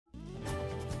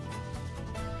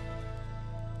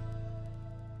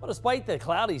Well, despite the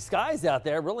cloudy skies out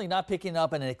there, really not picking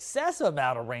up an excessive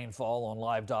amount of rainfall on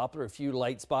live Doppler. A few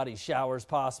light spotty showers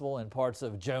possible in parts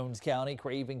of Jones County,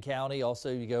 Craven County.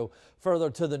 Also, you go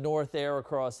further to the north there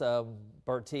across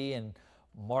Bertie and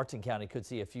Martin County could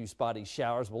see a few spotty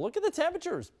showers. Well, look at the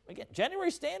temperatures. Again, January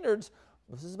standards.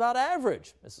 This is about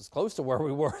average. This is close to where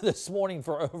we were this morning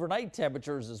for overnight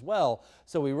temperatures as well.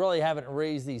 So we really haven't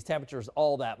raised these temperatures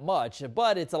all that much,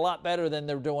 but it's a lot better than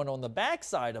they're doing on the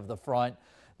backside of the front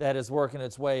that is working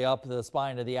its way up the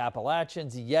spine of the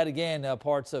Appalachians. Yet again,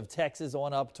 parts of Texas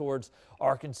on up towards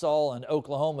Arkansas and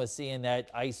Oklahoma seeing that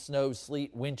ice, snow,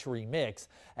 sleet, wintry mix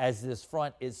as this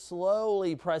front is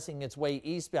slowly pressing its way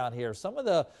eastbound here. Some of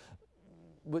the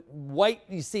white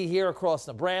you see here across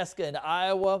Nebraska and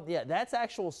Iowa, yeah, that's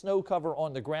actual snow cover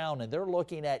on the ground, and they're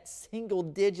looking at single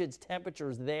digits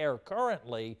temperatures there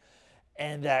currently.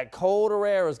 And that colder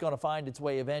air is going to find its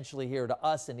way eventually here to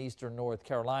us in eastern North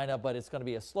Carolina, but it's going to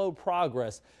be a slow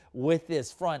progress with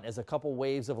this front as a couple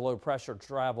waves of low pressure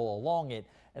travel along it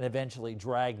and eventually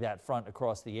drag that front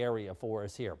across the area for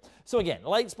us here. So again,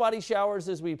 light spotty showers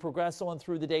as we progress on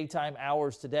through the daytime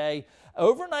hours today.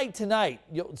 Overnight tonight,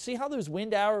 you'll see how those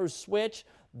wind hours switch.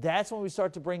 That's when we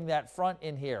start to bring that front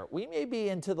in here. We may be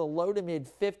into the low to mid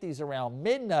 50s around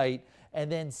midnight and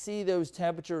then see those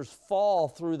temperatures fall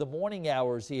through the morning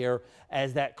hours here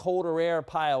as that colder air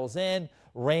piles in.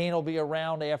 Rain will be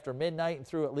around after midnight and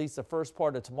through at least the first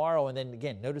part of tomorrow. And then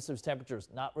again, notice those temperatures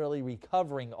not really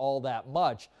recovering all that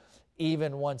much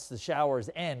even once the showers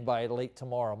end by late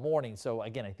tomorrow morning. So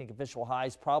again, I think official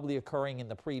highs probably occurring in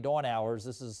the pre-dawn hours.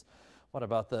 This is what,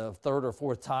 about the third or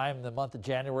fourth time in the month of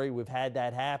January we've had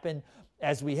that happen.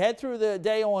 As we head through the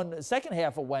day on the second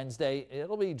half of Wednesday,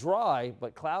 it'll be dry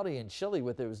but cloudy and chilly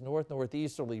with those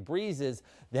northeasterly breezes.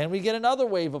 Then we get another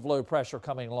wave of low pressure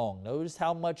coming along. Notice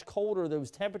how much colder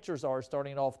those temperatures are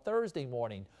starting off Thursday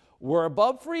morning. We're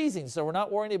above freezing, so we're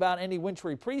not worrying about any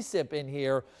wintry precip in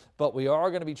here, but we are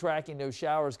going to be tracking those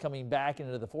showers coming back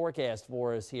into the forecast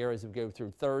for us here as we go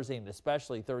through Thursday and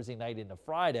especially Thursday night into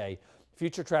Friday.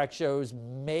 Future track shows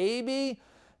maybe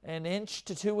an inch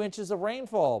to 2 inches of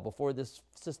rainfall before this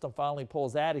system finally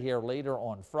pulls out of here later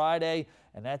on Friday,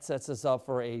 and that sets us up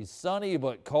for a sunny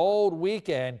but cold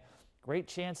weekend. Great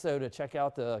chance, though, to check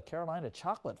out the Carolina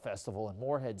Chocolate Festival in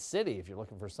Morehead City if you're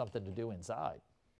looking for something to do inside.